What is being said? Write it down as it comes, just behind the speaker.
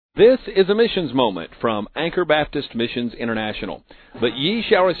This is a missions moment from Anchor Baptist Missions International. But ye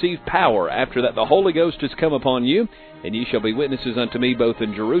shall receive power after that the Holy Ghost is come upon you, and ye shall be witnesses unto me both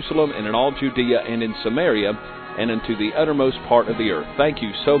in Jerusalem and in all Judea and in Samaria and unto the uttermost part of the earth. Thank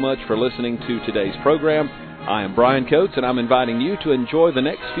you so much for listening to today's program. I am Brian Coates, and I'm inviting you to enjoy the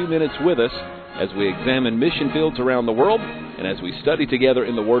next few minutes with us as we examine mission fields around the world and as we study together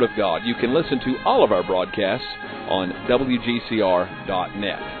in the Word of God. You can listen to all of our broadcasts on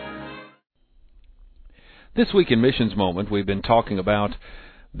WGCR.net. This week in Missions Moment, we've been talking about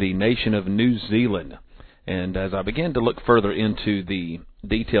the nation of New Zealand. And as I began to look further into the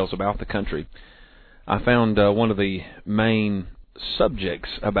details about the country, I found one of the main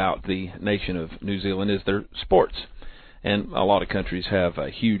subjects about the nation of New Zealand is their sports. And a lot of countries have a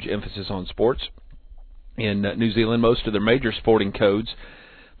huge emphasis on sports. In New Zealand, most of their major sporting codes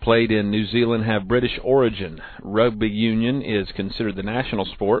played in New Zealand have British origin. Rugby union is considered the national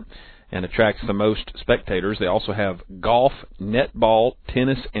sport and attracts the most spectators. They also have golf, netball,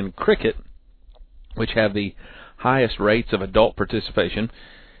 tennis, and cricket, which have the highest rates of adult participation.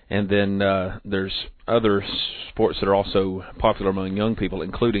 And then there's other sports that are also popular among young people,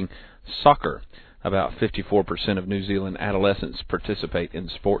 including soccer. About 54% of New Zealand adolescents participate in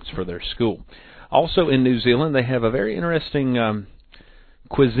sports for their school. Also in New Zealand, they have a very interesting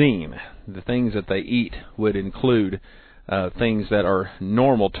cuisine. The things that they eat would include things that are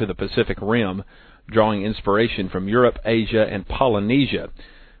normal to the Pacific Rim, drawing inspiration from Europe, Asia, and Polynesia.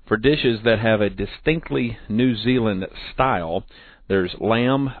 For dishes that have a distinctly New Zealand style, there's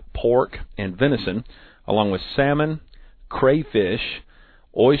lamb, pork, and venison, along with salmon, crayfish,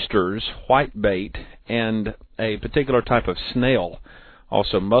 oysters, whitebait, and a particular type of snail.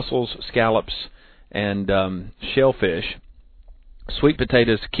 Also mussels, scallops, and shellfish, sweet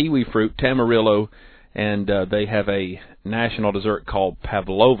potatoes, kiwi fruit, tamarillo, and they have a national dessert called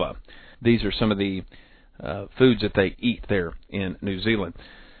pavlova. These are some of the foods that they eat there in New Zealand.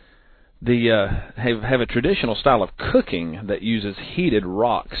 They have a traditional style of cooking that uses heated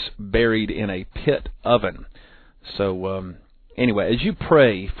rocks buried in a pit oven. So anyway, as you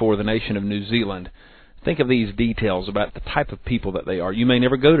pray for the nation of New Zealand, think of these details about the type of people that they are. You may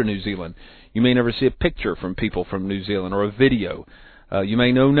never go to New Zealand. You may never see a picture from people from New Zealand or a video. You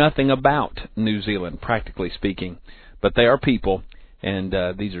may know nothing about New Zealand, practically speaking, but they are people, and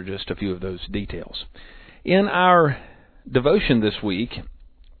these are just a few of those details. In our devotion this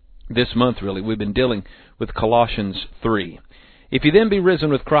month really, we've been dealing with Colossians 3. If you then be risen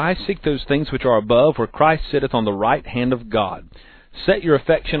with Christ, seek those things which are above, where Christ sitteth on the right hand of God. Set your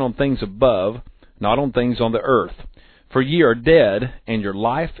affection on things above, not on things on the earth. For ye are dead, and your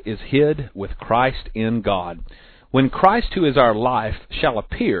life is hid with Christ in God. When Christ, who is our life, shall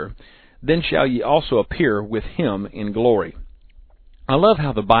appear, then shall ye also appear with him in glory. I love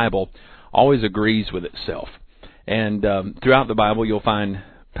how the Bible always agrees with itself. And throughout the Bible, you'll find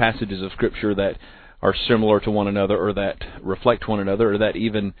passages of Scripture that are similar to one another, or that reflect one another, or that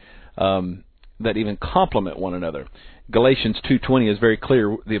even complement one another. Galatians 2:20 is very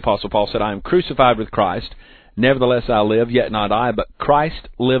clear. The Apostle Paul said, I am crucified with Christ. Nevertheless I live, yet not I, but Christ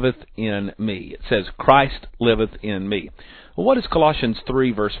liveth in me. It says, Christ liveth in me. Well, what does Colossians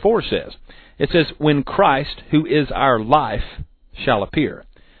 3 verse 4 says? It says, when Christ, who is our life, shall appear.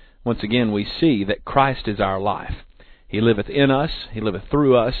 Once again, we see that Christ is our life. He liveth in us, He liveth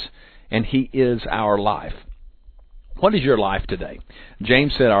through us, and He is our life. What is your life today?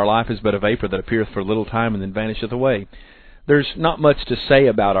 James said, our life is but a vapor that appeareth for a little time and then vanisheth away. There's not much to say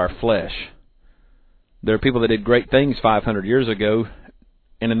about our flesh. There are people that did great things 500 years ago,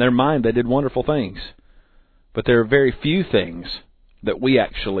 and in their mind they did wonderful things. But there are very few things that we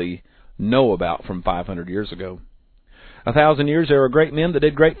actually know about from 500 years ago. 1,000 years there were great men that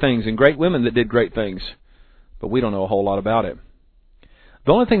did great things and great women that did great things, but we don't know a whole lot about it.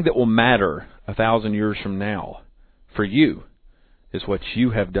 The only thing that will matter 1,000 years from now for you is what you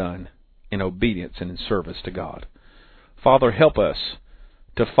have done in obedience and in service to God. Father, help us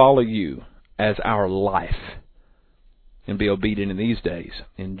to follow you as our life and be obedient in these days.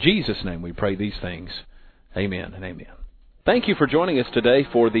 In Jesus' name we pray these things. Amen and amen. Thank you for joining us today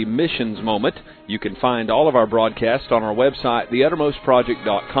for the Missions Moment. You can find all of our broadcasts on our website,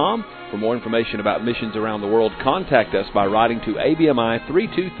 theuttermostproject.com. For more information about missions around the world, contact us by writing to ABMI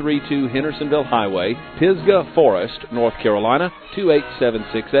 3232 Hendersonville Highway, Pisgah Forest, North Carolina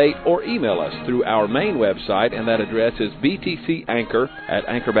 28768, or email us through our main website, and that address is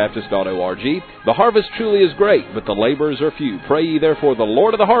btcanchor@anchorbaptist.org. The harvest truly is great, but the laborers are few. Pray ye therefore the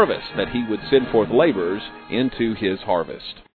Lord of the harvest that He would send forth laborers into His harvest.